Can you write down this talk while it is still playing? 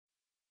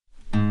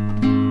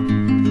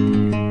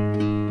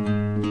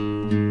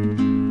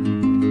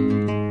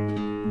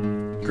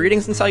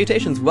Greetings and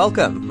salutations.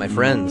 Welcome, my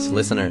friends,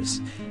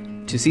 listeners,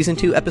 to Season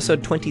 2,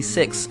 Episode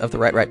 26 of the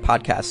Write Right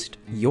Podcast,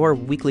 your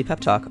weekly pep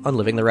talk on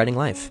living the writing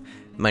life.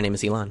 My name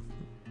is Elon.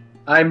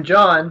 I'm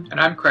John. And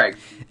I'm Craig.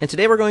 And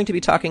today we're going to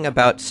be talking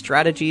about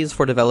strategies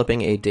for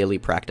developing a daily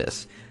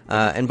practice.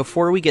 And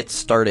before we get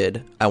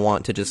started, I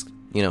want to just,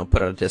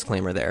 put out a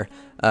disclaimer there,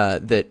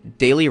 that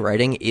daily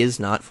writing is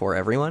not for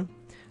everyone.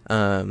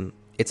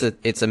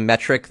 It's a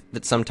metric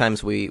that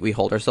sometimes we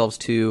hold ourselves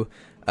to,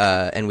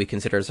 and we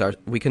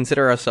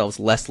consider ourselves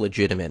less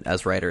legitimate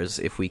as writers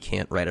if we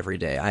can't write every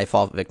day. I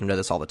fall victim to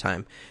this all the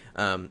time.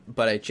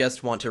 But I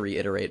just want to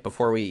reiterate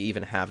before we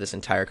even have this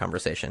entire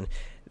conversation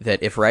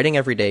that if writing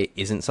every day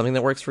isn't something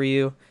that works for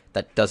you,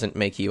 that doesn't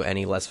make you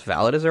any less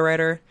valid as a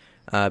writer,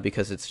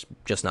 because it's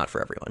just not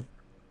for everyone.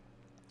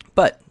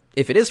 But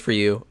if it is for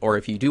you, or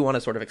if you do want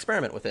to sort of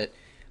experiment with it,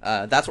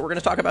 that's what we're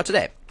going to talk about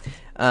today.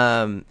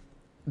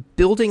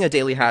 Building a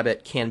daily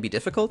habit can be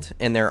difficult,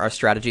 and there are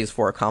strategies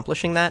for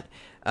accomplishing that.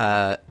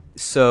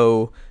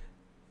 So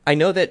I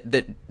know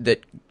that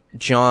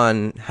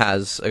John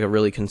has a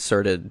really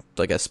concerted,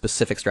 a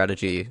specific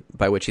strategy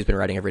by which he's been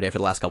writing every day for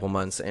the last couple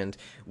months, and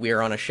we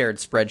are on a shared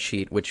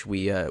spreadsheet which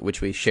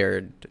we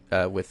shared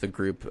with the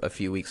group a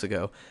few weeks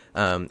ago.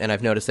 And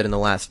I've noticed that in the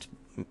last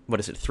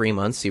 3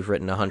 months you've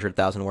written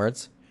 100,000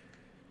 words.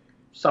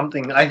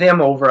 Something. I think I'm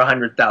over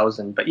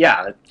 100,000, but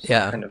yeah.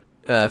 Kind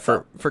of.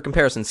 For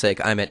comparison's sake,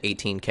 I'm at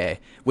 18K,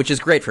 which is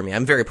great for me.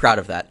 I'm very proud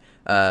of that.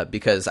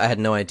 Because I had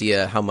no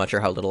idea how much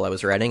or how little I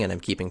was writing, and I'm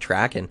keeping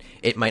track, and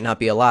it might not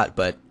be a lot,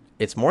 but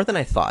it's more than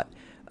I thought.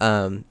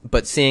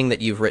 But seeing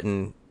that you've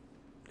written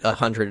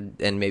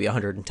 100 and maybe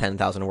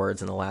 110,000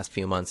 words in the last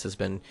few months has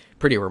been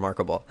pretty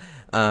remarkable.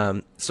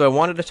 So I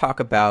wanted to talk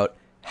about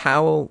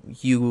how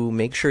you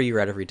make sure you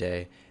write every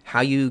day,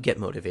 how you get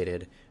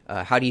motivated,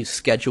 how do you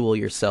schedule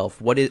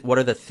yourself, what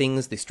are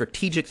the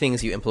strategic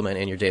things you implement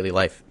in your daily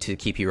life to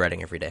keep you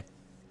writing every day?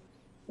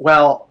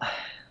 Well,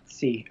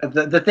 see,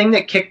 the thing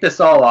that kicked this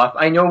all off,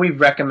 I know we've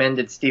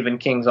recommended Stephen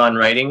King's On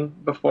Writing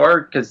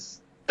before,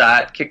 because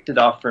that kicked it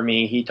off for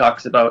me. He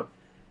talks about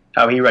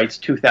how he writes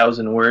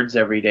 2,000 words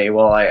every day.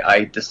 Well,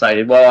 I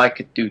decided, I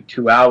could do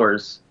 2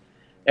 hours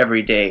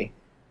every day.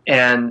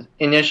 And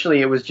initially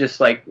it was just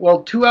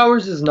 2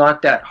 hours is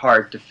not that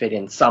hard to fit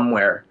in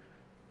somewhere.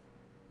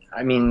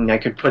 I mean, I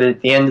could put it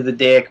at the end of the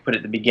day, I could put it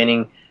at the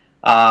beginning.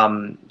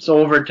 So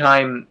over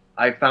time,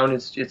 I found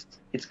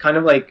it's kind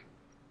of like,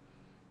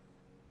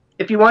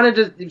 if you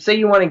wanted to, say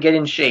you want to get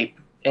in shape,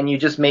 and you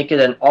just make it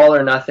an all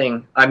or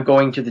nothing, I'm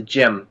going to the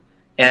gym,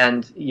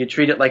 and you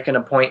treat it like an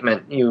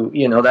appointment,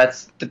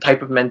 that's the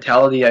type of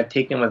mentality I've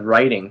taken with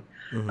writing.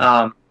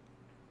 Mm-hmm.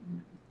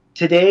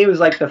 Today was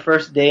the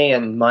first day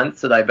in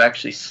months that I've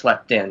actually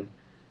slept in,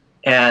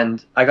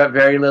 and I got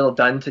very little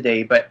done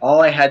today, but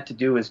all I had to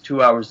do was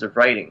 2 hours of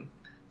writing.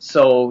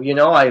 So,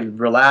 I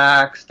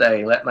relaxed,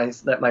 I let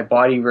my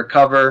body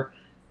recover,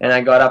 and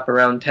I got up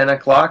around 10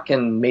 o'clock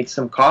and made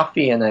some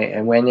coffee, and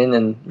I went in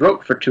and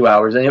wrote for 2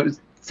 hours, and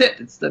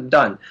it's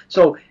done.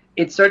 So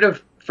it's sort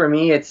of, for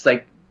me, it's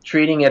like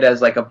treating it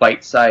as a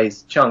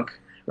bite-sized chunk,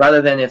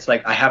 rather than it's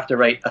I have to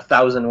write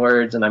 1,000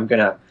 words and I'm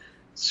going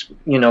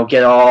to,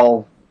 get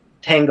all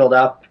tangled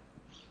up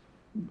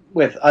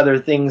with other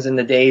things in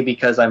the day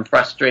because I'm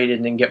frustrated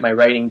and didn't get my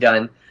writing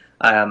done.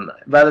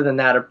 Rather than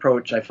that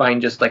approach, I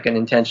find just an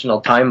intentional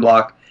time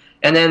block.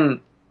 And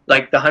then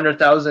the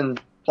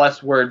 100,000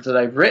 plus words that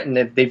I've written,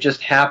 they've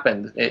just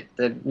happened.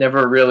 It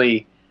never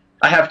really,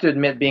 I have to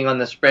admit, being on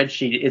the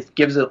spreadsheet, it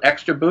gives an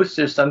extra boost.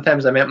 There's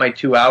sometimes I'm at my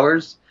 2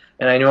 hours,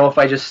 and I know if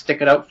I just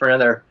stick it out for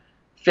another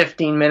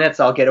 15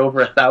 minutes, I'll get over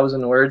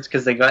 1,000 words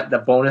because they got the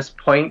bonus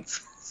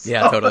points.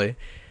 Yeah, totally.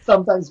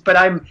 Sometimes, but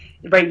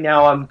right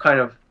now I'm kind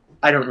of,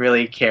 I don't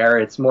really care.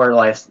 It's more or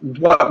less,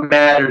 what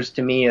matters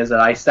to me is that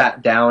I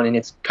sat down, and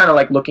it's kind of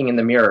like looking in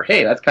the mirror.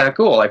 Hey, that's kind of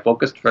cool. I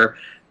focused for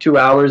 2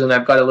 hours, and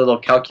I've got a little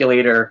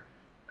calculator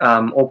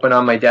open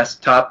on my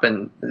desktop,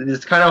 and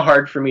it's kind of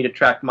hard for me to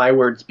track my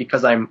words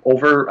because I'm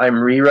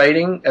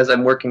rewriting as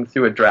I'm working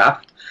through a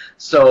draft.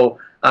 So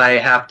I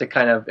have to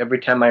kind of, every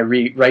time I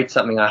write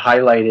something, I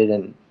highlight it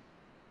and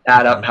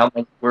add up how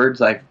many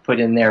words I've put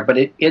in there. But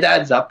it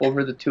adds up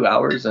over the 2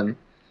 hours, and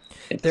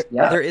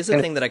there is a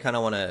thing that I kind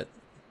of want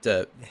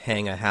to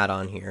hang a hat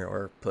on here,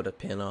 or put a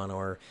pin on,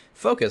 or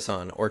focus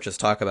on, or just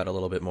talk about a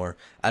little bit more.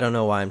 I don't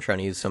know why I'm trying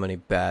to use so many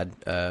bad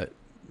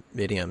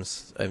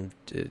idioms.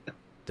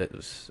 That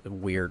was a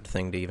weird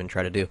thing to even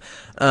try to do.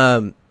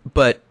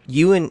 But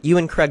you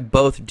and Craig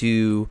both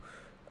do,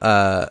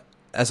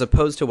 as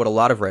opposed to what a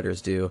lot of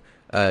writers do,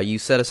 you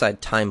set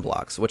aside time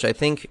blocks, which I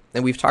think,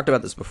 and we've talked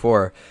about this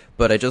before,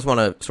 but I just want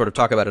to sort of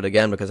talk about it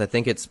again because I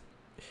think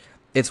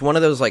it's one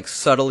of those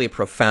subtly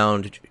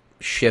profound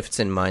shifts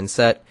in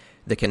mindset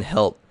that can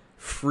help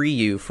free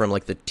you from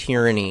the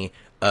tyranny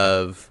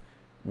of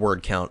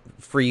word count,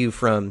 free you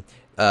from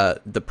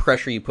the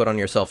pressure you put on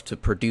yourself to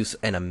produce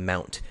an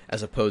amount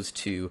as opposed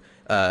to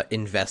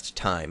invest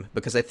time.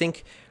 Because I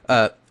think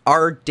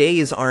our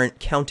days aren't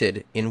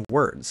counted in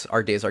words.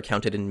 Our days are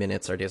counted in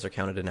minutes. Our days are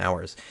counted in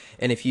hours.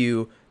 And if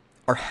you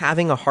are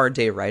having a hard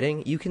day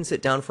writing, you can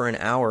sit down for an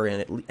hour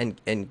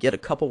and get a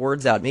couple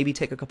words out, maybe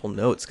take a couple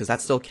notes, because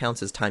that still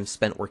counts as time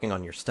spent working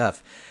on your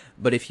stuff.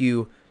 But if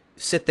you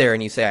sit there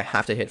and you say, I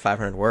have to hit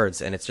 500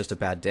 words, and it's just a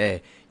bad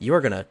day, you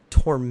are going to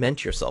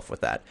torment yourself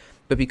with that.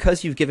 But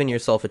because you've given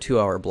yourself a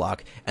 2-hour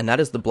block, and that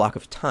is the block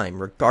of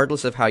time,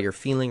 regardless of how you're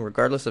feeling,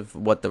 regardless of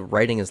what the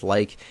writing is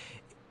like,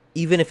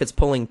 even if it's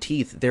pulling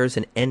teeth, there's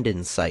an end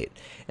in sight.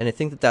 And I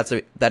think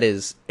that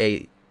is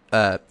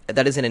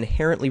an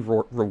inherently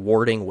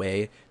rewarding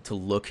way to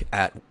look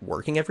at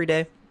working every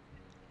day.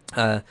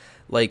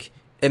 Like,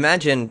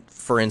 imagine,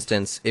 for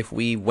instance, if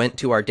we went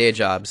to our day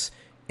jobs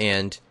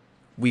and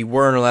we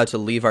weren't allowed to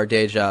leave our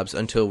day jobs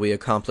until we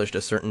accomplished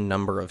a certain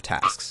number of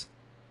tasks.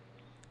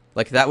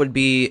 Like, that would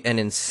be an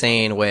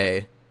insane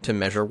way to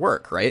measure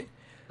work, right?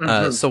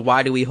 Mm-hmm. So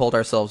why do we hold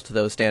ourselves to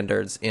those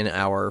standards in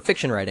our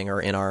fiction writing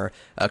or in our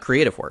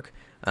creative work?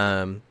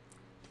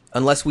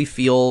 Unless we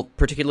feel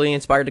particularly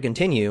inspired to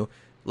continue,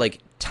 like,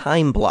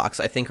 time blocks,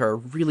 I think, are a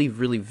really,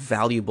 really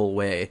valuable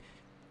way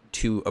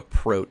to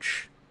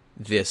approach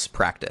this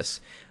practice.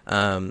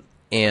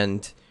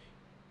 And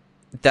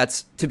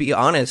that's, to be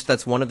honest,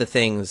 that's one of the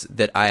things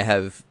that I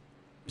have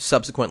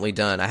subsequently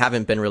done. I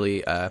haven't been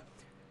really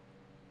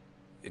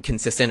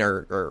consistent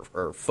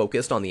or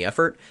focused on the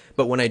effort,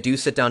 but when I do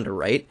sit down to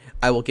write,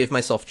 I will give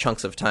myself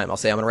chunks of time. I'll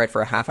say I'm going to write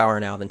for a half hour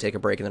now, then take a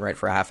break, and then write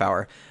for a half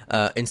hour.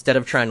 Instead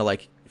of trying to,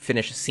 like,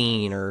 finish a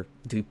scene or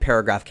do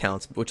paragraph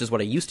counts, which is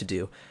what I used to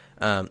do.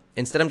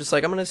 Instead, I'm just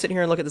like, I'm going to sit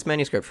here and look at this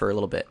manuscript for a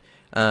little bit.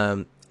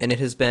 And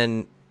it's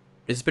been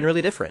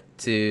really different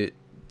to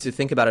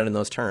think about it in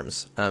those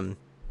terms.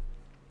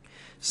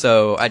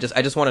 So I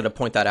just wanted to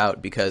point that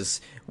out because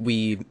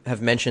we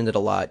have mentioned it a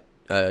lot.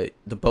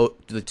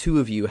 The two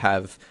of you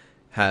have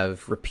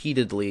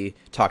repeatedly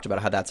talked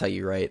about how that's how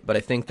you write, but I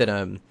think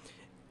that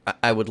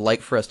I would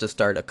like for us to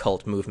start a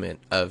cult movement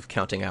of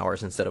counting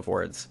hours instead of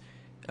words,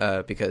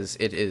 because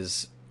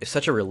it's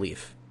such a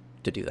relief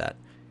to do that.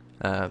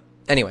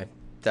 Anyway,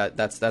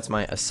 that's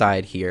my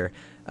aside here.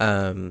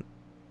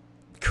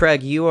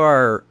 Craig, you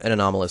are an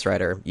anomalous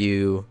writer.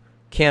 You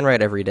can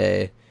write every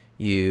day.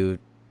 You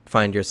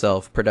find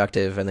yourself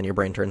productive, and then your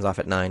brain turns off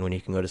at 9 when you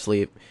can go to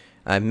sleep.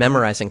 I'm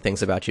memorizing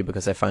things about you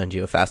because I find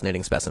you a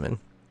fascinating specimen.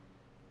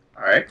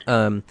 All right.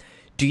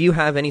 Do you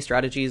have any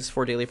strategies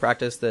for daily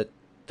practice that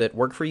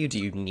work for you? Do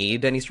you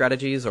need any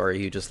strategies, or are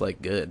you just,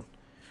 like, good?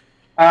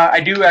 I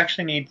do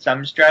actually need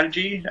some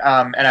strategy,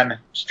 and I'm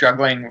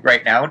struggling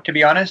right now, to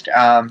be honest.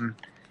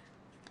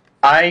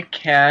 I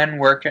can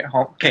work at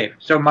home. Okay,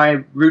 so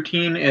my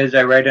routine is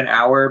I write an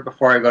hour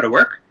before I go to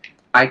work.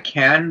 I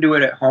can do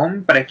it at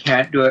home, but I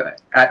can't do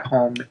it at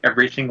home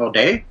every single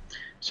day.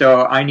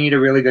 So I need a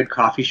really good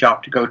coffee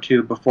shop to go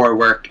to before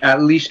work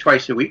at least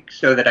twice a week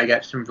so that I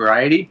get some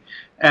variety.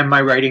 And my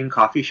writing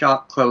coffee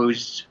shop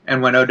closed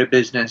and went out of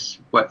business,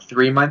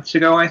 3 months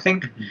ago, I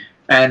think? Mm-hmm.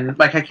 And,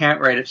 like, I can't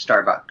write at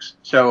Starbucks.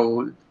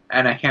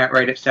 And I can't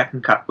write at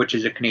Second Cup, which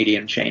is a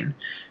Canadian chain.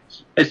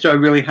 So I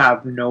really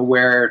have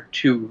nowhere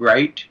to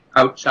write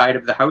outside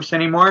of the house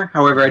anymore.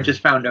 However, I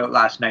just found out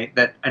last night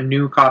that a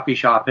new coffee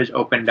shop has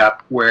opened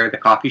up where the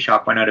coffee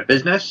shop went out of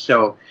business.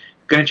 So I'm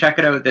going to check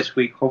it out this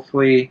week.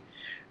 Hopefully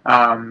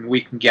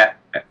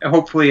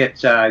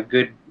it's a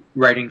good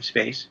writing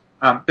space.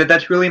 But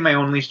that's really my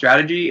only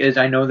strategy is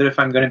I know that if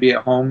I'm going to be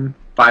at home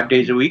 5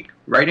 days a week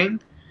writing,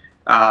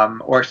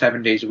 or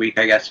 7 days a week,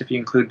 I guess, if you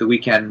include the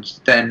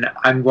weekends, then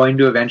I'm going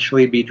to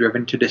eventually be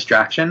driven to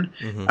distraction.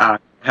 Mm-hmm. I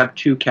have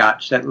 2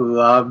 cats that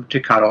love to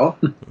cuddle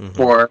mm-hmm.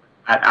 for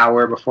an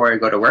hour before I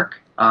go to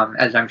work.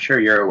 As I'm sure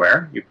you're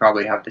aware, you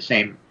probably have the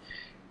same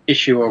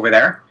issue over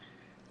there.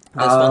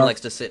 This one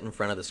likes to sit in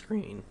front of the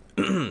screen.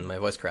 My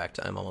voice cracked.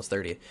 I'm almost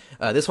 30.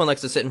 This one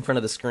likes to sit in front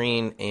of the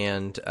screen,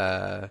 and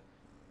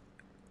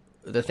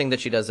the thing that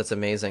she does that's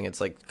amazing,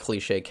 it's like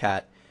cliche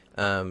cat.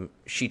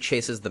 She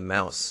chases the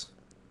mouse,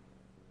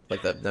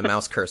 like the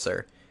mouse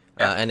cursor.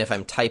 Yeah. And if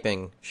I'm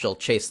typing, she'll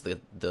chase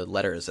the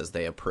letters as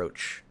they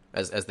approach,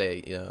 as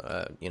they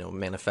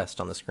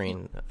manifest on the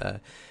screen.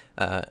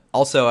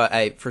 Also,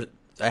 I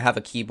have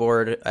a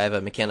keyboard. I have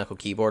a mechanical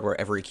keyboard where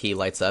every key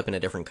lights up in a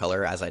different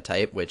color as I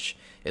type, which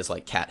is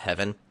like cat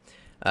heaven.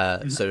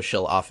 So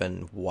she'll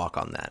often walk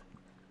on that.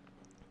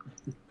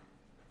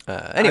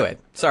 Anyway,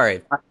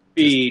 sorry. I'd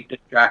be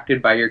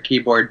distracted by your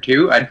keyboard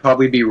too. I'd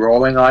probably be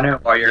rolling on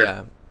it while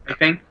you're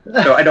typing.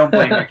 So I don't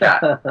blame your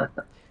cat.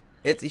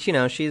 It's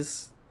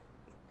she's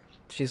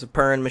a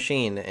purring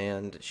machine,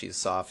 and she's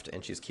soft,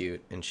 and she's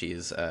cute, and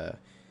she's a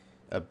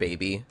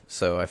baby.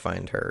 So I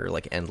find her,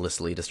 like,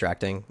 endlessly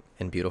distracting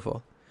and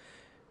beautiful.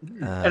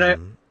 And I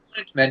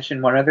wanted to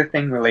mention one other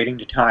thing relating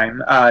to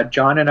time.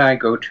 John and I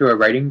go to a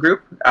writing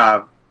group,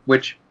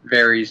 which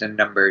varies in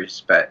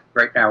numbers, but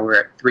right now we're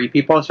at 3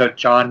 people, so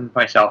John,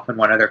 myself, and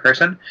one other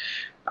person.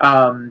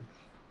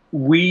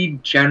 We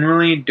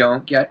generally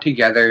don't get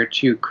together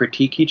to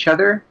critique each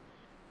other.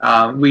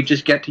 We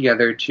just get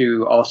together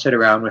to all sit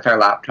around with our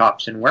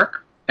laptops and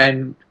work,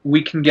 and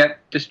we can get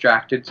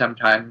distracted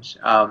sometimes.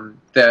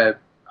 The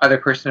other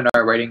person in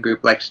our writing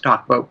group likes to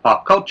talk about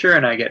pop culture,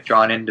 and I get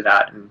drawn into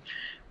that, and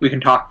we can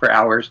talk for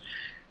hours.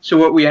 So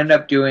what we end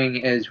up doing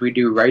is we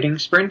do writing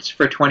sprints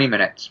for 20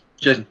 minutes.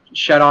 Just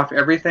shut off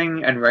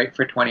everything and write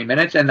for 20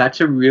 minutes, and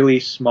that's a really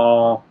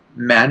small,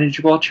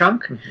 manageable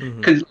chunk,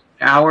 because an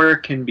hour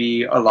can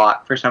be a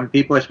lot for some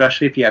people,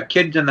 especially if you have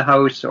kids in the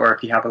house or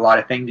if you have a lot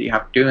of things that you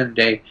have to do in the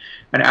day.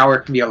 An hour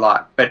can be a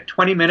lot, but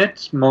 20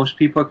 minutes, most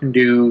people can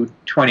do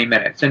 20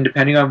 minutes, and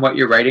depending on what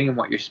you're writing and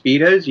what your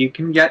speed is, you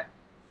can get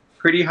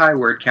pretty high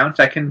word counts.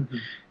 I can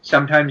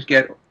sometimes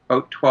get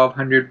about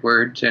 1,200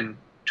 words in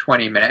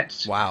 20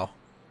 minutes. Wow.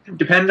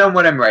 Depends on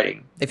what I'm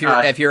writing. If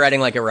you're writing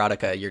like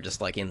erotica, you're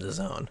just like in the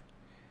zone.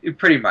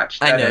 Pretty much.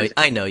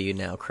 I know you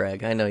now,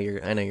 Craig. I know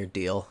your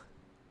deal.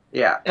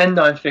 Yeah. And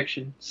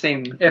nonfiction,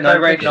 same. If I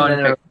write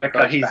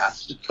nonfiction, he's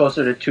fast.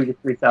 closer to 2,000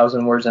 to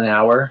 3,000 words an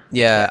hour.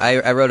 Yeah,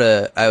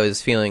 I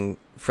was feeling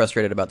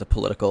frustrated about the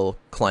political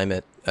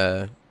climate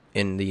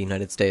in the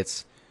United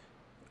States,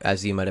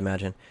 as you might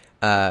imagine,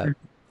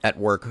 at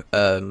work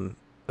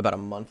about a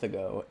month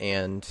ago,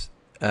 and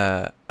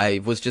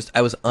I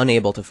was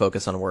unable to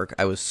focus on work.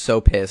 I was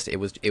so pissed. It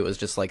was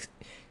just like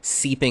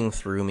seeping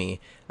through me,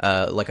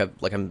 like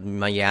a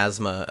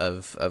miasma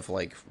of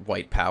like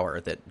white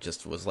power that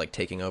just was like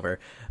taking over.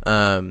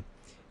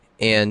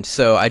 And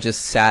so I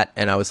just sat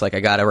and I was like, I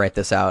gotta write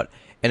this out.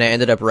 And I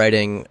ended up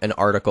writing an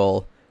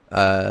article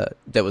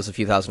that was a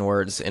few thousand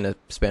words in a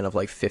span of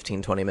like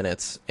 15-20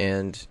 minutes.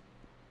 And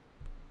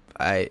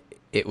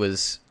it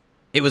was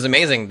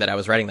amazing that I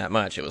was writing that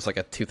much. It was like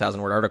a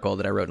 2,000 word article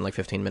that I wrote in like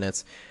 15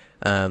 minutes,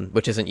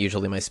 which isn't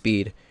usually my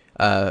speed.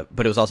 But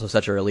it was also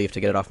such a relief to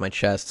get it off my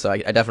chest. So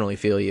I definitely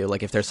feel you.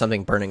 Like if there's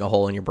something burning a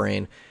hole in your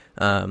brain,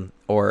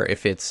 or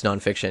if it's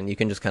nonfiction, you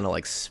can just kind of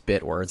like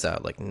spit words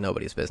out like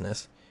nobody's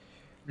business.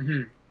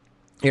 Mm-hmm.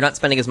 You're not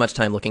spending as much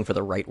time looking for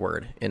the right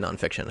word in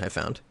nonfiction, I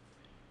found.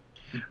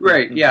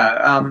 Right,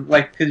 yeah.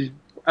 Because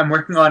I'm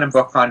working on a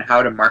book on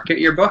how to market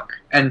your book.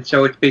 And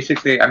so it's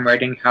basically I'm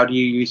writing how do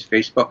you use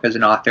Facebook as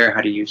an author,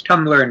 how to use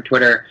Tumblr and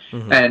Twitter.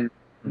 Mm-hmm. And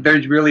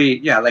there's really,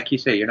 like you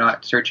say, you're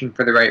not searching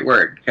for the right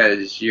word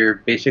because you're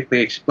basically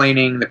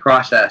explaining the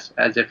process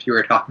as if you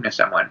were talking to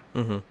someone.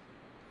 Mm-hmm.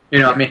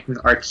 You're not making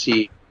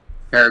artsy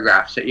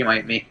paragraphs that you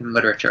might make in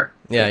literature.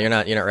 Yeah, you're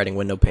not writing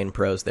window pane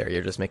prose there.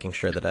 You're just making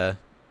sure that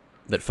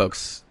that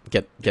folks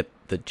get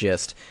the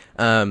gist.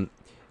 So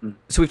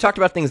we've talked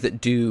about things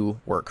that do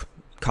work.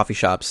 Coffee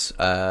shops,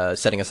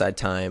 setting aside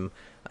time.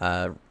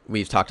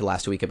 We've talked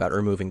last week about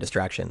removing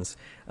distractions.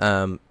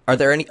 Are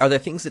there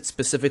things that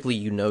specifically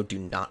do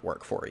not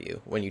work for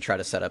you when you try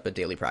to set up a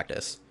daily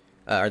practice?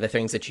 Are there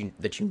things that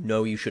you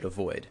know you should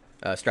avoid?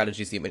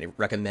 Strategies that you would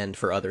recommend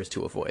for others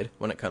to avoid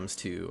when it comes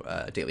to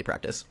daily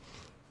practice?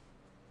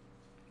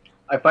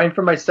 I find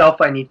for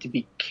myself I need to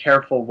be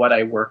careful what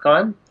I work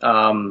on.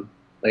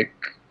 Like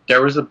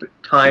there was a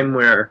time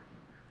where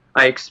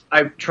I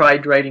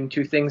tried writing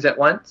two things at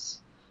once.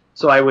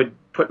 So I would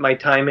put my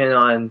time in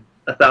on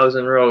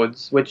 1,000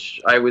 roads,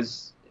 which I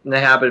was in the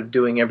habit of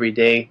doing every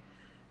day.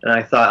 And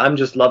I thought, I'm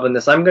just loving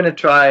this. I'm going to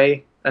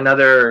try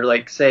another,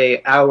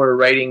 say, hour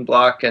writing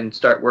block and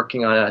start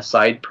working on a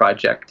side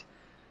project.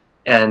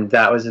 And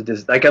that was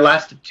it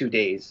lasted 2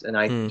 days. And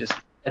I just,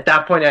 at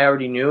that point, I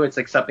already knew it's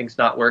like something's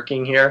not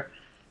working here.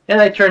 And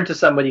I turned to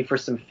somebody for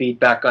some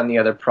feedback on the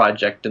other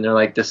project. And they're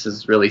like, this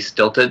is really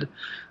stilted.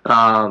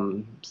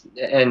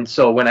 And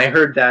so when I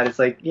heard that, it's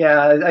like,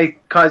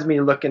 it caused me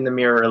to look in the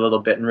mirror a little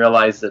bit and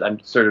realize that I'm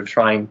sort of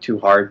trying too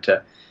hard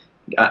to.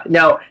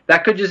 Now,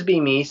 that could just be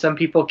me. Some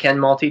people can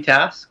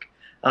multitask.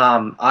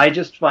 I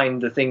just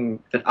find the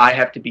thing that I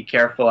have to be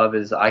careful of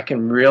is I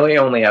can really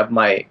only have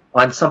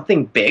on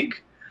something big,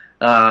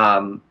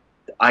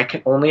 I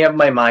can only have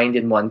my mind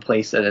in one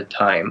place at a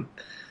time.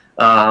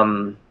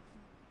 And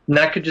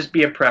that could just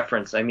be a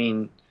preference. I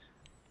mean,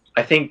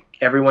 I think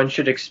everyone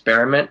should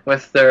experiment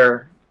with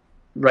their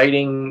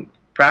writing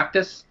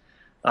practice.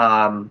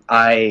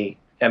 I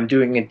am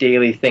doing a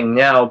daily thing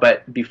now,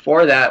 but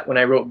before that, when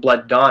I wrote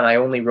Blood Dawn, I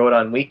only wrote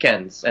on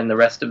weekends, and the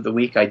rest of the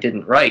week I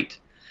didn't write.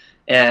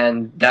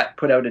 And that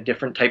put out a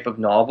different type of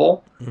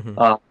novel.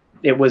 Mm-hmm.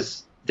 It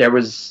was a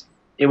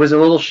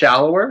little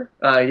shallower.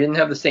 I didn't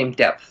have the same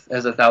depth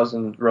as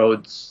 1,000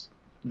 Roads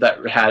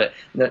that had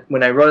it.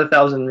 When I wrote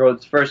 1,000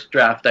 Roads first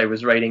draft, I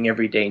was writing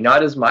every day.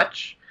 Not as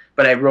much,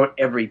 but I wrote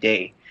every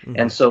day. Mm-hmm.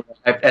 And so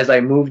as I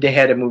moved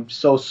ahead, I moved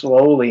so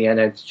slowly, and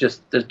it's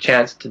just the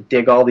chance to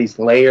dig all these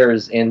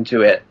layers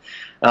into it.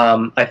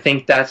 I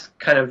think that's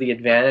kind of the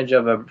advantage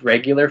of a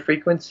regular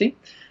frequency.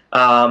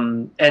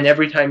 And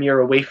every time you're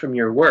away from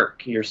your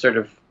work, you're sort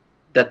of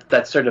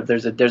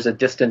there's a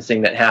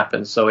distancing that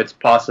happens. So it's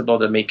possible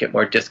to make it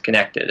more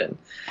disconnected, and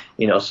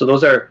so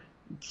those are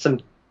some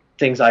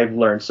things I've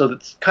learned. So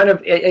it's kind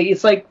of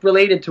it's like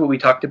related to what we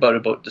talked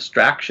about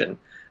distraction.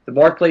 The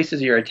more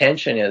places your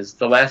attention is,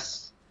 the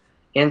less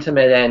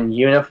intimate and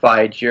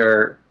unified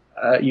your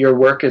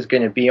work is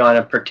going to be on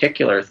a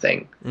particular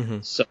thing.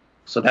 Mm-hmm.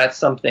 So that's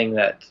something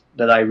that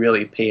I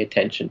really pay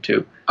attention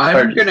to.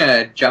 I'm going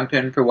to jump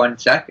in for 1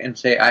 sec and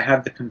say I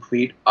have the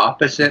complete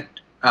opposite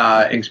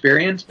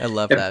experience. I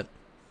love that.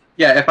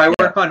 Yeah, if I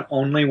work on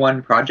only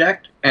one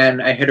project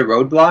and I hit a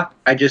roadblock,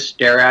 I just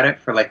stare at it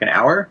for like an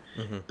hour.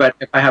 Mm-hmm. But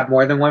if I have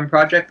more than one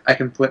project, I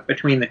can flip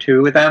between the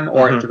two of them,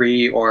 or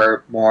three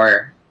or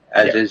more,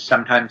 as is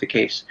sometimes the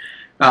case.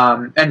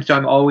 And so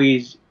I'm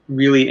always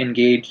really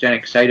engaged and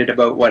excited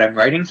about what I'm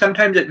writing.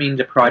 Sometimes it means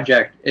a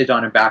project is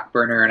on a back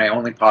burner and I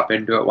only pop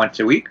into it once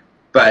a week,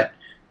 but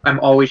I'm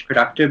always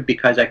productive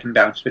because I can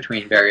bounce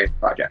between various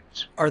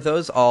projects. Are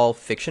those all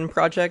fiction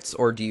projects,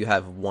 or do you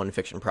have one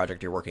fiction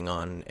project you're working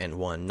on and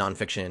one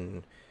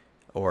nonfiction?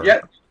 Or Yeah,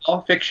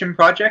 all fiction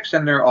projects,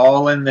 and they're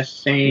all in the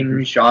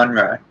same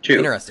genre too.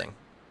 Interesting.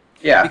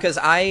 Yeah, because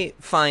I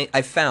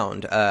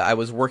found I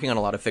was working on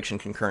a lot of fiction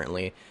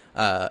concurrently,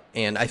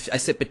 and I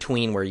sit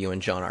between where you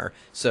and John are.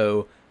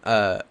 So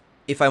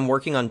if I'm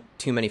working on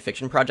too many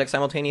fiction projects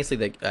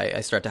simultaneously,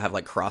 I start to have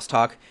like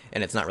crosstalk,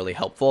 and it's not really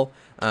helpful.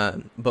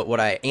 But what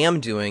I am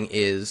doing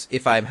is,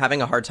 if I'm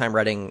having a hard time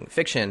writing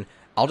fiction,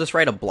 I'll just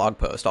write a blog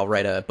post. I'll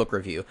write a book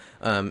review,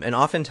 and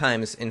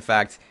oftentimes, in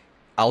fact,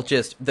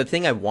 the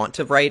thing I want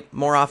to write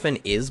more often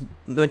is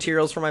the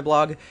materials for my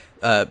blog,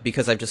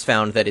 because I've just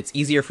found that it's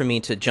easier for me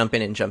to jump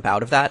in and jump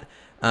out of that.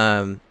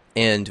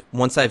 And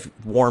once I've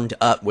warmed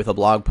up with a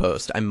blog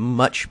post, I'm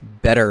much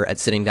better at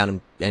sitting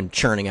down and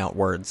churning out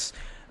words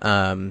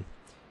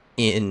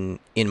in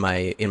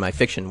my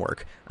fiction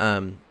work.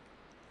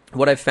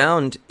 What I've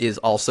found is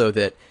also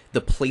that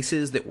the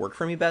places that work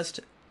for me best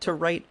to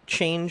write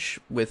change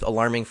with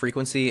alarming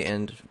frequency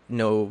and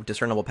no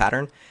discernible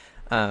pattern.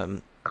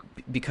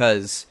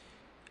 Because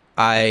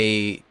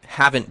I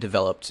haven't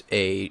developed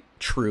a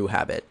true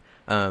habit.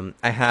 I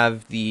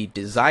have the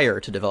desire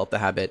to develop the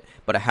habit,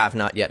 but I have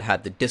not yet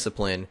had the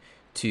discipline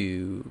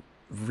to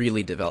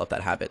really develop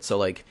that habit. So,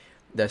 like,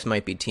 this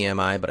might be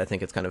TMI, but I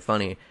think it's kind of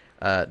funny.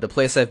 The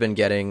place I've been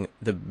getting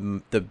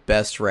the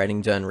best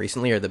writing done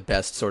recently, or the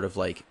best sort of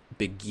like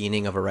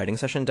beginning of a writing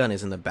session done,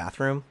 is in the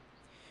bathroom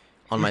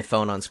on my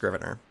phone on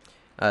Scrivener.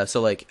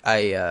 So like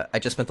I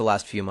just spent the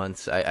last few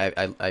months.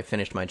 I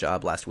finished my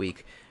job last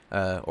week,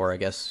 or I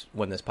guess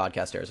when this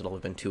podcast airs, it'll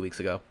have been 2 weeks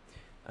ago.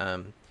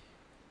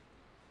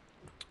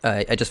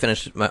 I just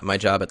finished my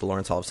job at the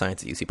Lawrence Hall of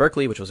Science at UC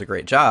Berkeley, which was a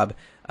great job.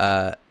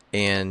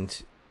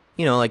 And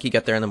you know, like, you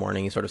get there in the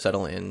morning, you sort of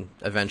settle in.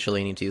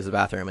 Eventually, you need to use the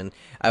bathroom, and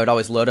I would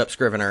always load up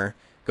Scrivener,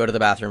 go to the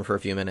bathroom for a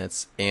few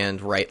minutes,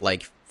 and write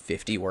like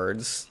 50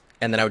 words,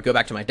 and then I would go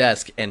back to my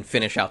desk and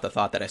finish out the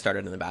thought that I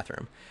started in the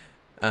bathroom.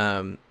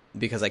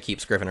 Because I keep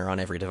Scrivener on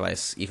every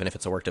device, even if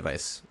it's a work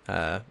device,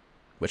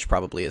 which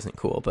probably isn't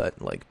cool, but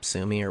like,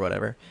 sue me or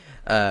whatever.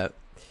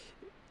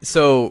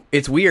 So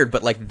it's weird,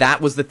 but like,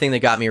 that was the thing that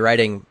got me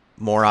writing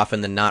more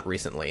often than not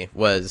recently,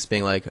 was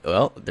being like,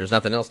 well, there's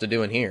nothing else to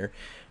do in here.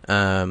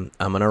 I'm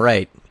gonna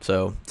write.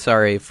 So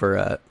sorry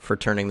for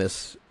turning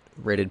this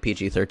rated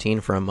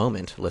PG-13 for a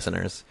moment,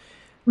 listeners.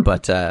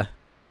 But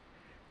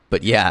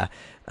yeah.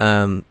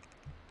 In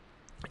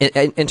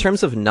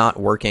terms of not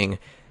working,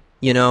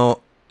 you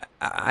know,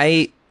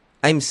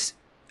 I'm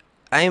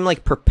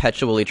like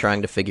perpetually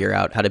trying to figure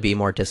out how to be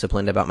more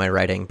disciplined about my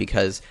writing,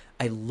 because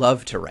I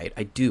love to write.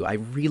 I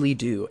really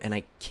do. And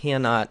I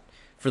cannot,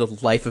 for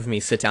the life of me,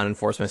 sit down and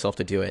force myself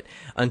to do it,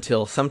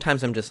 until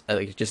sometimes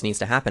it just needs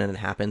to happen, and it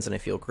happens, and I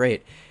feel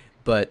great.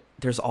 But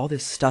there's all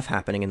this stuff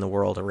happening in the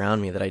world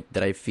around me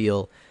that I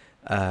feel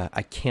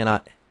I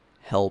cannot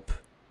help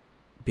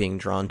being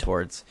drawn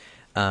towards.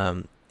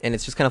 And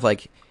it's just kind of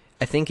like,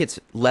 I think it's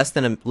less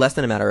than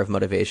a matter of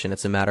motivation.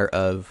 It's a matter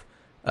of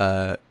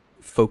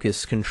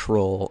focus,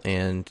 control,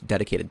 and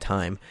dedicated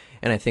time.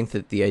 And I think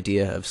that the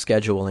idea of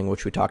scheduling,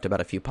 which we talked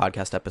about a few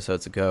podcast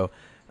episodes ago,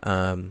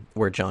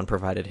 where John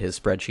provided his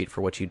spreadsheet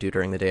for what you do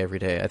during the day every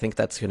day, I think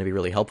that's going to be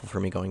really helpful for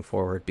me going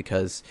forward,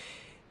 because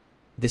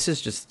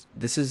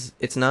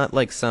it's not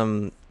like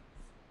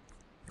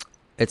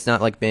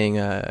being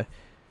I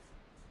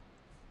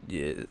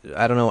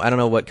don't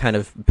know what kind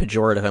of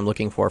pejorative I'm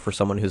looking for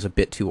someone who's a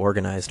bit too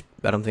organized.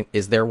 I don't think,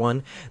 is there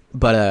one?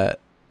 But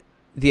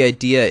the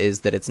idea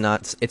is that it's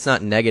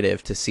not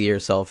negative to see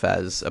yourself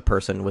as a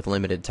person with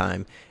limited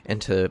time, and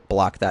to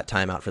block that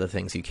time out for the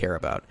things you care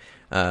about.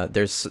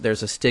 There's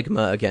a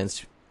stigma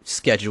against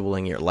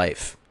scheduling your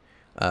life,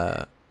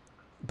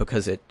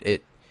 because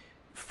it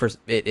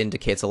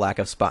indicates a lack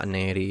of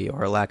spontaneity,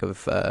 or a lack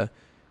of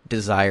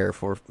desire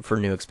for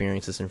new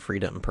experiences and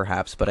freedom,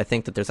 perhaps. But I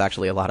think that there's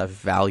actually a lot of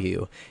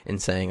value in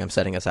saying, I'm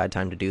setting aside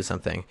time to do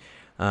something.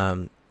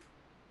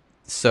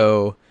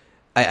 So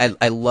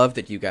I love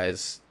that you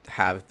guys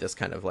have this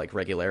kind of like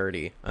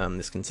regularity,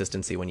 this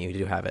consistency when you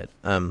do have it.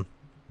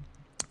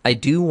 I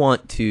do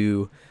want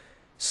to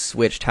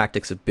switch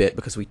tactics a bit,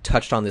 because we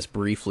touched on this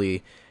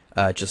briefly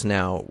just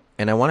now,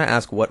 and I want to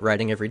ask what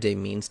writing every day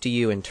means to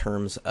you in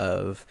terms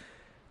of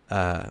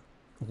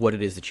what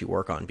it is that you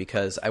work on.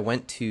 Because I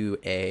went to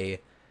a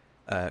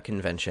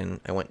convention.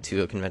 I went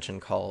to a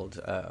convention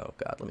called,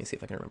 let me see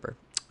if I can remember,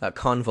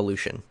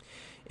 Convolution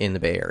in the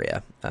Bay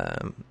Area.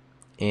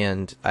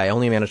 And I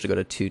only managed to go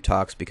to 2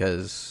 talks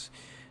because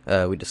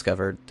we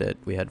discovered that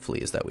we had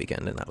fleas that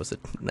weekend, and that was a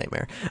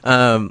nightmare.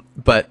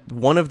 But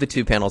one of the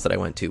 2 panels that I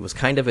went to was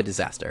kind of a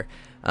disaster.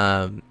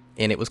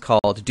 and it was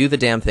called "Do the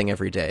Damn Thing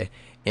Every Day."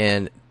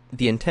 And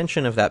the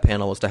intention of that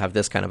panel was to have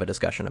this kind of a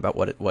discussion about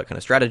what kind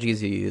of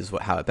strategies you use,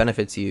 how it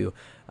benefits you,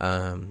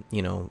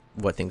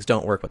 what things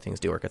don't work, what things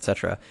do work,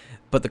 etc.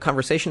 But the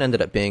conversation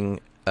ended up being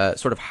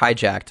sort of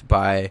hijacked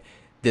by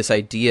this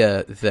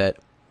idea that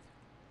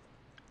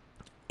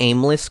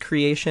aimless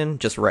creation,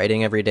 just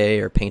writing every day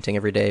or painting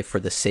every day for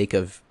the sake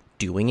of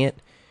doing it,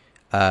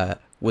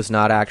 was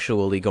not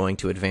actually going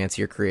to advance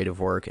your creative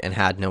work and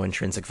had no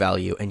intrinsic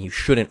value, and you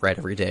shouldn't write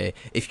every day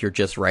if you're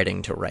just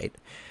writing to write.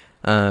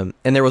 And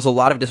there was a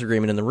lot of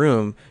disagreement in the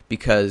room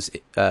because,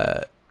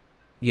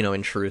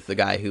 in truth, the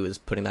guy who was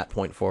putting that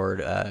point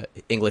forward,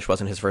 English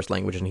wasn't his first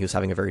language, and he was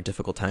having a very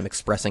difficult time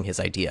expressing his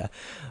idea.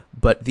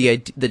 But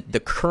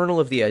the kernel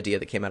of the idea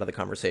that came out of the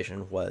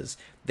conversation was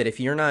that if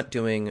you're not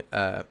doing,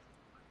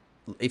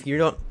 if you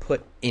don't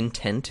put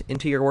intent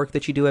into your work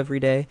that you do every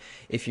day,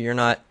 if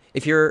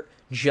you're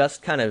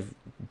just kind of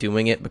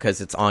doing it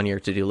because it's on your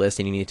to-do list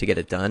and you need to get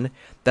it done,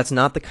 that's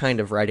not the kind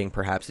of writing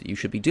perhaps that you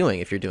should be doing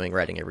if you're doing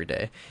writing every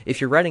day.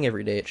 If you're writing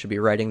every day, it should be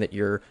writing that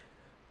you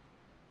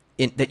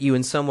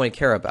in some way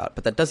care about,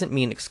 but that doesn't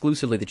mean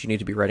exclusively that you need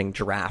to be writing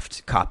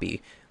draft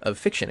copy of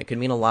fiction. It can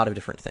mean a lot of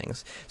different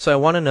things. So I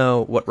want to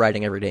know what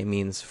writing every day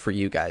means for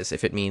you guys.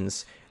 If it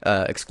means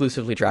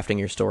exclusively drafting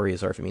your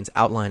stories, or if it means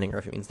outlining, or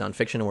if it means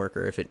nonfiction work,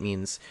 or if it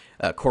means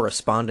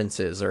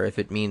correspondences, or if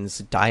it means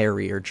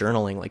diary or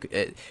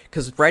journaling.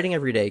 Because writing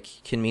every day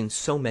can mean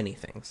so many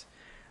things.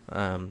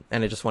 And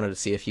I just wanted to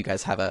see if you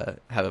guys have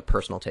a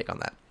personal take on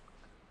that.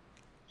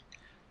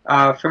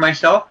 For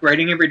myself,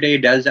 writing every day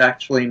does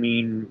actually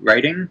mean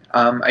writing.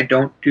 I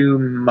don't do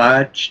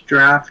much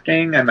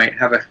drafting. I might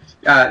have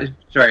I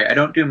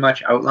don't do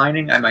much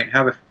outlining. I might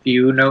have a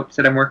few notes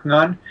that I'm working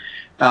on.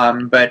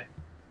 But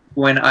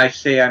when I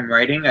say I'm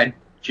writing, I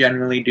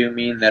generally do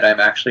mean that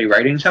I'm actually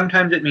writing.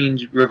 Sometimes it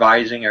means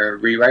revising or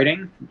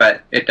rewriting,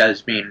 but it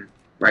does mean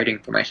writing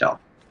for myself.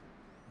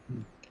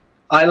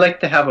 I like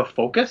to have a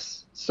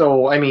focus.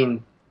 So,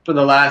 for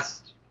the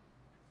last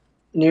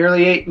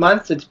nearly 8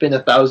 months, it's been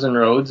 1,000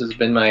 Roads has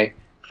been my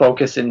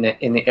focus in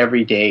the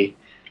everyday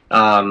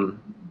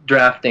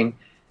drafting.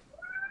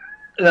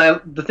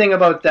 The thing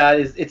about that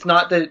is it's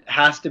not that it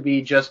has to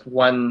be just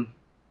one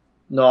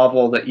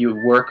novel that you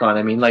work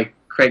on. Like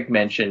Craig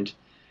mentioned,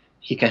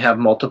 he can have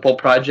multiple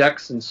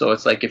projects, and so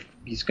it's like if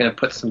he's going to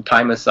put some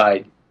time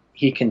aside,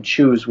 he can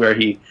choose where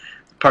he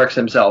parks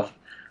himself.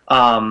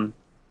 I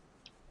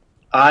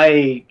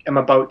am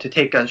about to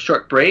take a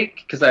short break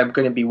because I'm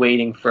going to be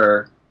waiting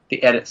for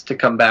the edits to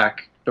come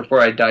back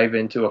before I dive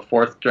into a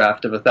fourth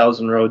draft of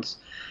 1,000 Roads.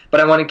 But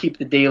I want to keep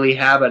the daily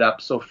habit up.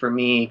 So for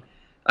me,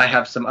 I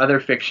have some other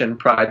fiction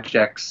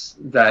projects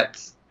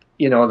that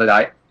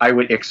I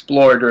would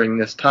explore during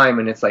this time,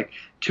 and it's like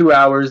 2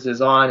 hours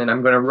is on and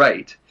I'm going to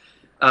write.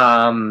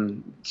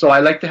 So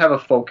I like to have a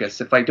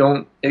focus. If I'm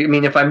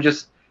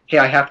just, hey,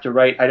 I have to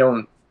write, I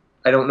don't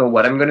know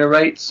what I'm going to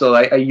write. So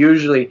I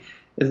usually,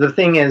 the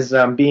thing is,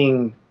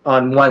 being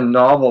on one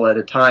novel at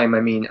a time,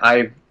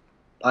 I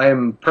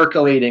am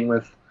percolating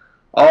with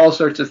all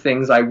sorts of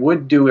things I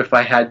would do if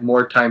I had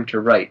more time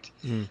to write.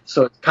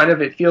 So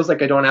it feels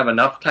like I don't have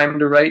enough time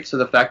to write. So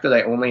the fact that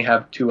I only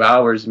have 2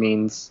 hours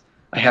means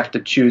I have to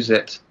choose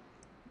it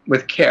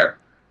with care.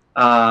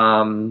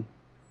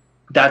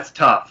 That's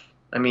tough.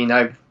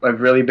 I've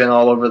really been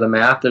all over the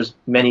map. There's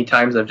many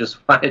times I've just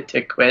wanted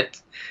to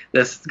quit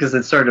this because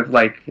it's sort of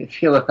like I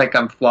feel like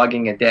I'm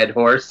flogging a dead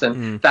horse,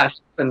 and that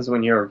happens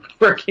when you're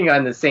working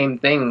on the same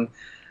thing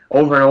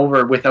over and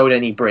over without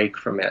any break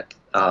from it.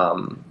 I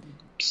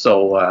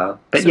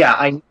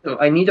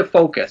need a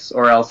focus,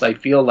 or else I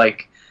feel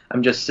like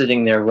I'm just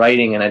sitting there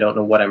writing and I don't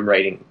know what I'm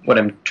writing, what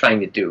I'm trying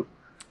to do.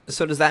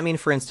 So does that mean,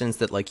 for instance,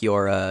 that like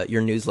your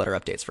newsletter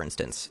updates, for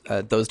instance,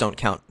 those don't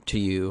count to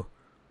you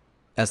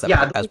as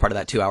as part of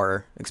that 2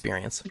 hour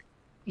experience?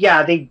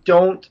 Yeah, they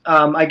don't.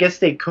 I guess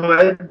they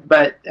could,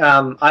 but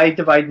I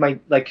divide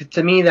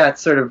to me that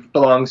sort of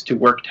belongs to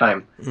work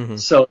time. Mm-hmm.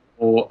 So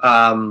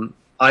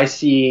I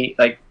see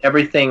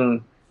everything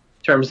in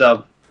terms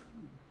of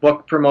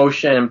book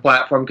promotion and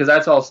platform, because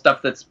that's all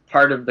stuff that's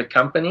part of the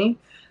company.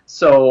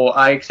 So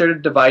I sort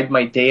of divide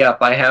my day up.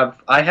 I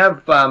have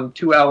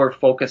 2 hour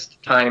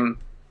focused time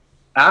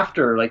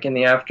after, in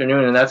the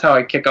afternoon, and that's how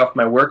I kick off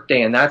my work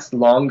day. And that's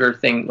longer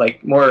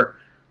more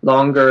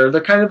longer.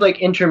 They're kind of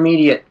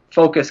intermediate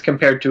focus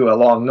compared to a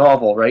long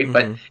novel, right? Mm-hmm.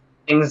 But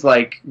things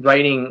like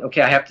writing,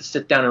 okay, I have to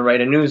sit down and write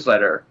a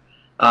newsletter.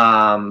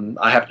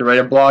 I have to write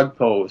a blog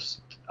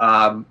post.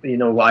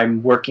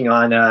 I'm working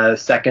on a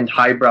second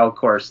highbrow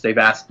course. They've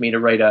asked me to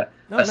write a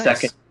nice.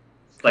 Second.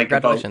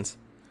 Congratulations.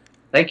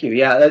 Thank you.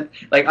 Yeah.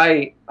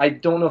 I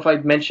don't know if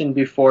I'd mentioned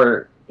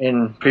before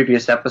in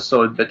previous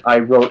episode, but I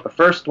wrote the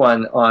first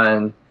one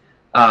on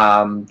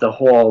the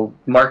whole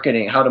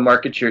marketing, how to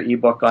market your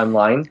ebook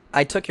online.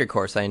 I took your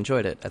course. I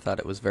enjoyed it. I thought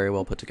it was very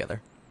well put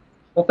together.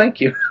 Well,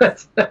 thank you.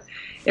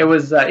 It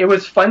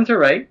was fun to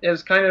write. It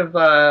was kind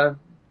of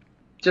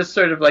just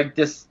sort of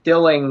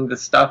distilling the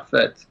stuff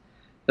that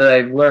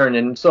I've learned,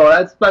 and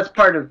so that's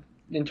part of,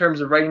 in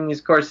terms of writing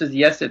these courses.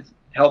 Yes, it's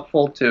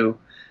helpful to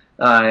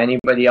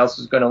anybody else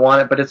is going to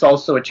want it, but it's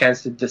also a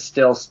chance to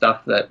distill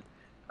stuff that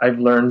I've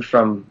learned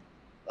from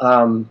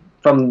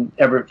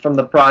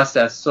the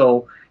process.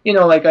 So,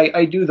 like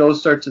I do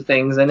those sorts of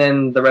things, and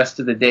then the rest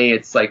of the day,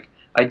 it's like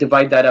I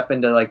divide that up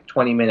into like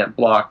 20-minute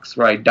blocks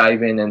where I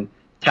dive in and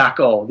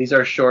tackle. These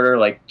are shorter,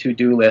 like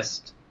to-do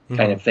list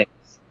kind of things.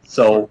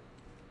 So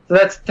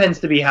that tends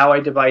to be how I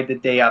divide the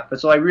day up. But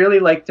so I really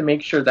like to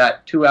make sure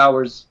that 2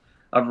 hours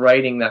of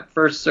writing, that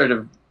first sort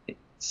of,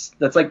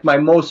 that's like my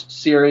most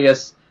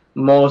serious,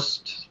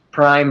 most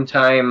prime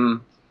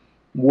time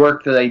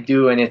work that I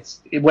do, and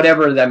it's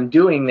whatever I'm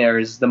doing there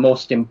is the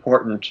most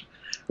important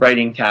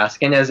writing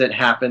task. And as it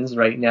happens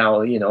right now,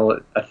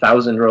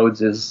 1,000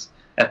 Roads is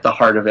at the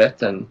heart of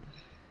it,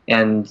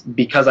 and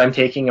because I'm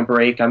taking a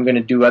break, I'm going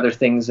to do other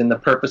things, and the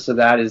purpose of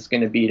that is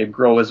going to be to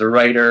grow as a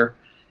writer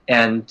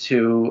and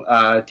to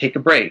take a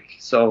break,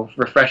 so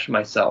refresh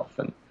myself.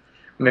 And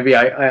maybe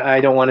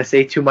I don't want to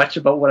say too much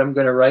about what I'm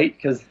going to write,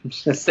 because I'm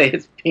just going to say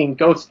it's being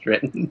ghost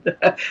written.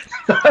 It's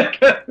not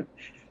going to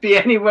be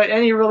any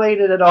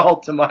related at all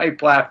to my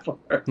platform.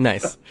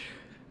 Nice.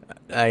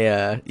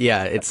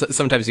 It's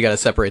sometimes you got to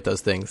separate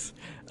those things.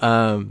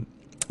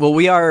 Well,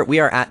 we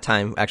are at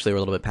time. Actually, we're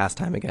a little bit past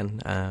time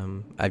again.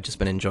 I've just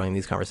been enjoying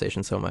these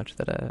conversations so much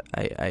that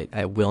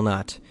I will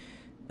not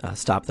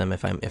stop them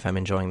if I'm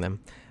enjoying them.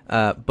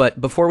 But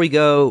before we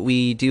go,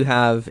 we do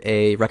have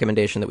a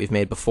recommendation that we've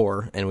made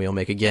before, and we'll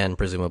make again,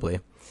 presumably.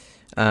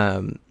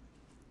 Rachel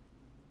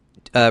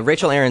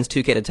Aaron's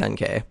 2K to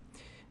 10K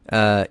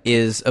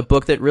is a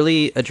book that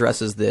really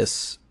addresses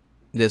this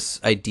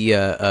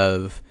idea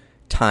of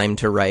time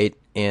to write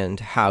and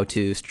how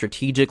to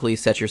strategically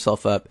set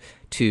yourself up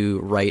to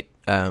write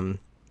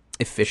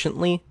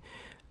efficiently.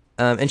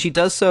 And she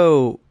does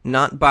so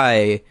not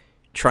by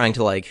trying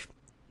to like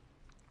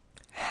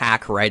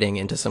hack writing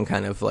into some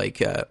kind of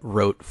like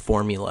rote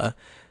formula.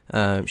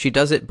 She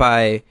does it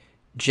by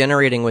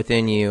generating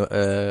within you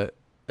a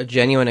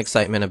genuine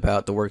excitement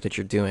about the work that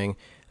you're doing,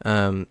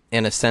 and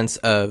a sense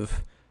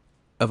of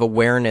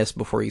awareness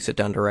before you sit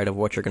down to write of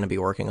what you're going to be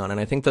working on. And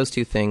I think those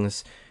two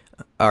things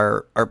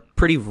are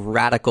pretty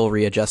radical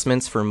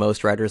readjustments for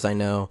most writers I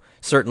know.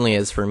 Certainly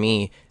is for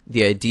me,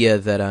 the idea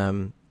that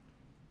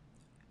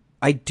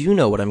I do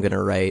know what I'm going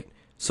to write,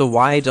 so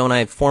why don't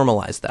I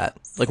formalize that?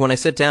 Like when I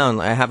sit down,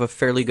 I have a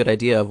fairly good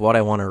idea of what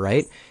I want to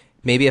write.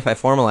 Maybe if I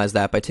formalize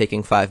that by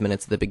taking 5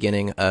 minutes at the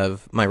beginning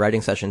of my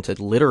writing session to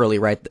literally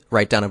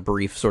write down a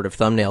brief sort of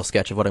thumbnail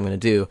sketch of what I'm going to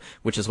do,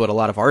 which is what a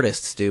lot of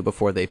artists do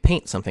before they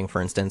paint something,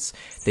 for instance.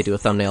 They do a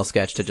thumbnail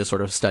sketch to just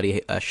sort of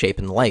study shape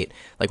and light.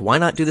 Like, why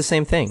not do the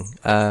same thing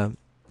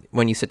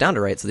when you sit down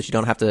to write, so that you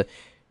don't have to,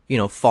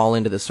 fall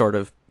into the sort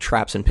of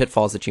traps and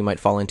pitfalls that you might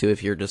fall into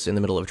if you're just in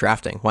the middle of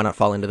drafting? Why not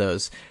fall into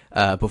those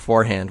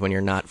beforehand when you're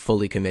not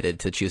fully committed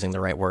to choosing the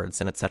right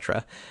words and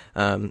etc.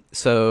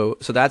 So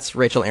that's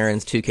Rachel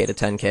Aaron's 2K to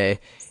 10K.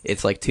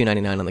 It's like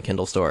 $2.99 on the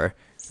Kindle store,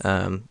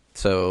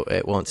 so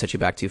it won't set you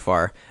back too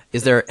far.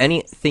 Is there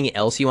anything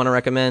else you want to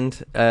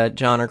recommend,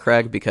 John or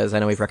Craig? Because I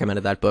know we've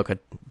recommended that book a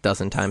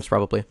dozen times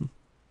probably.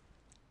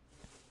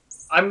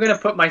 I'm going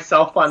to put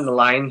myself on the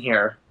line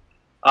here,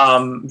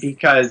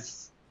 because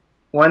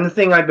one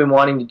thing I've been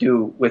wanting to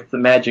do with the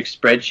Magic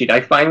Spreadsheet, I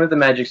find with the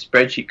Magic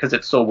Spreadsheet, because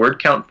it's so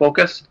word count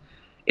focused,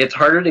 it's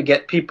harder to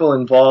get people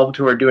involved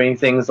who are doing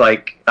things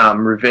like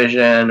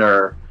revision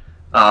or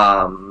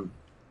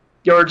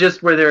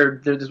just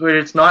where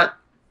it's not,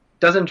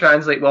 doesn't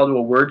translate well to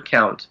a word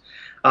count.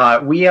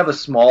 We have a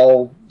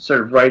small sort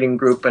of writing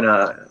group and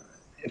a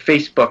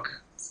Facebook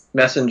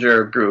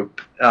Messenger group,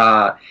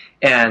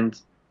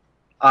 and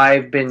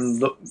I've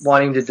been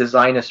wanting to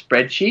design a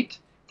spreadsheet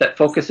that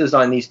focuses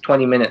on these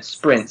 20-minute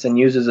sprints and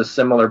uses a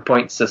similar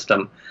point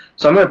system.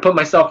 So I'm going to put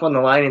myself on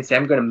the line and say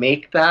I'm going to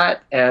make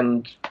that,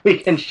 and we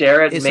can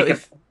share it and make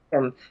it,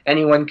 and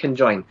anyone can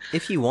join.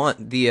 If you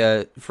want,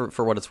 the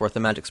for what it's worth,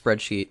 the Magic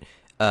Spreadsheet,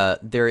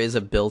 there is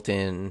a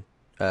built-in,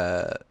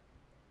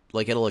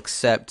 like it'll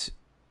accept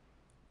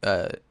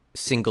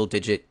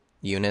single-digit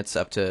units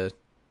up to,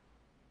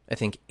 I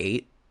think,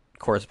 8,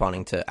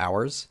 corresponding to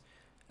hours.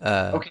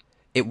 Okay.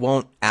 It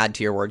won't add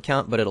to your word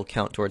count, but it'll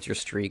count towards your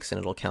streaks and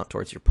it'll count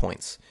towards your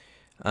points.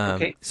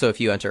 Okay. So if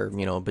you enter,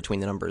 between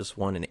the numbers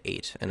 1 and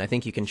 8, and I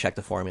think you can check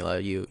the formula,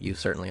 you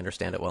certainly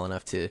understand it well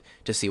enough to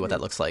see what that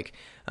looks like.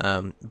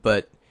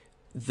 But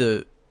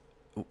the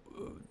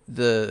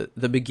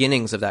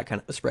beginnings of that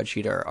kind of a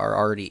spreadsheet are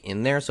already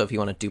in there. So if you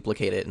want to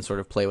duplicate it and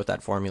sort of play with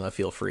that formula,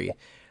 feel free.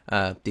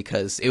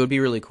 Because it would be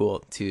really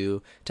cool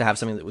to have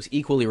something that was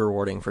equally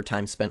rewarding for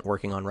time spent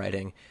working on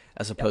writing,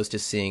 as opposed to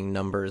seeing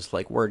numbers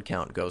like word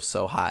count go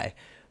so high.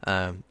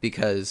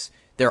 Because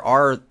there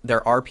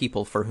are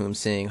people for whom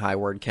seeing high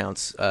word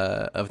counts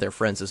of their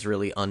friends is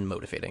really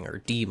unmotivating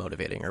or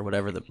demotivating or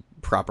whatever the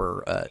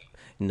proper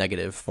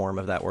negative form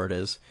of that word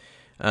is.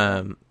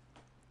 Because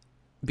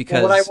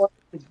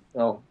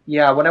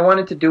what I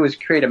wanted to do is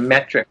create a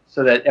metric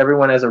so that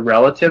everyone has a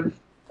relative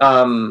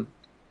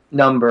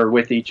number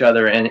with each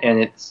other,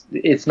 and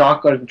it's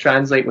not going to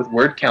translate with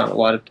word count a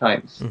lot of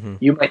times. Mm-hmm.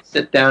 You might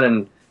sit down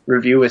and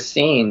review a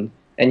scene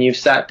and you've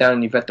sat down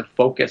and you've got to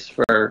focus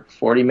for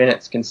 40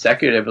 minutes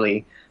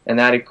consecutively, and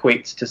that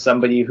equates to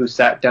somebody who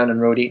sat down and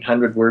wrote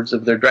 800 words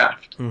of their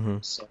draft. Mm-hmm.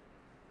 So,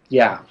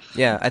 yeah.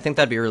 Yeah, I think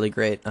that'd be really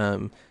great.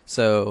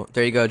 So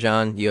there you go,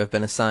 John. You have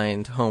been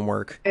assigned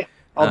homework.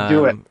 I'll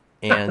do it.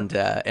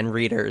 And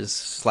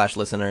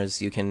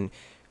readers/listeners, you can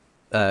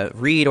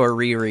read or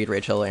reread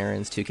Rachel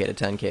Aaron's 2K to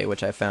 10K,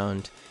 which I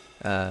found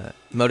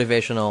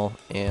motivational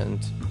and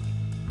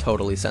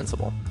totally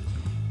sensible.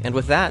 And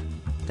with that,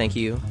 thank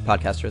you,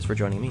 podcasters, for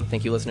joining me.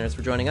 Thank you, listeners,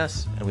 for joining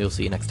us, and we will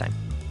see you next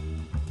time.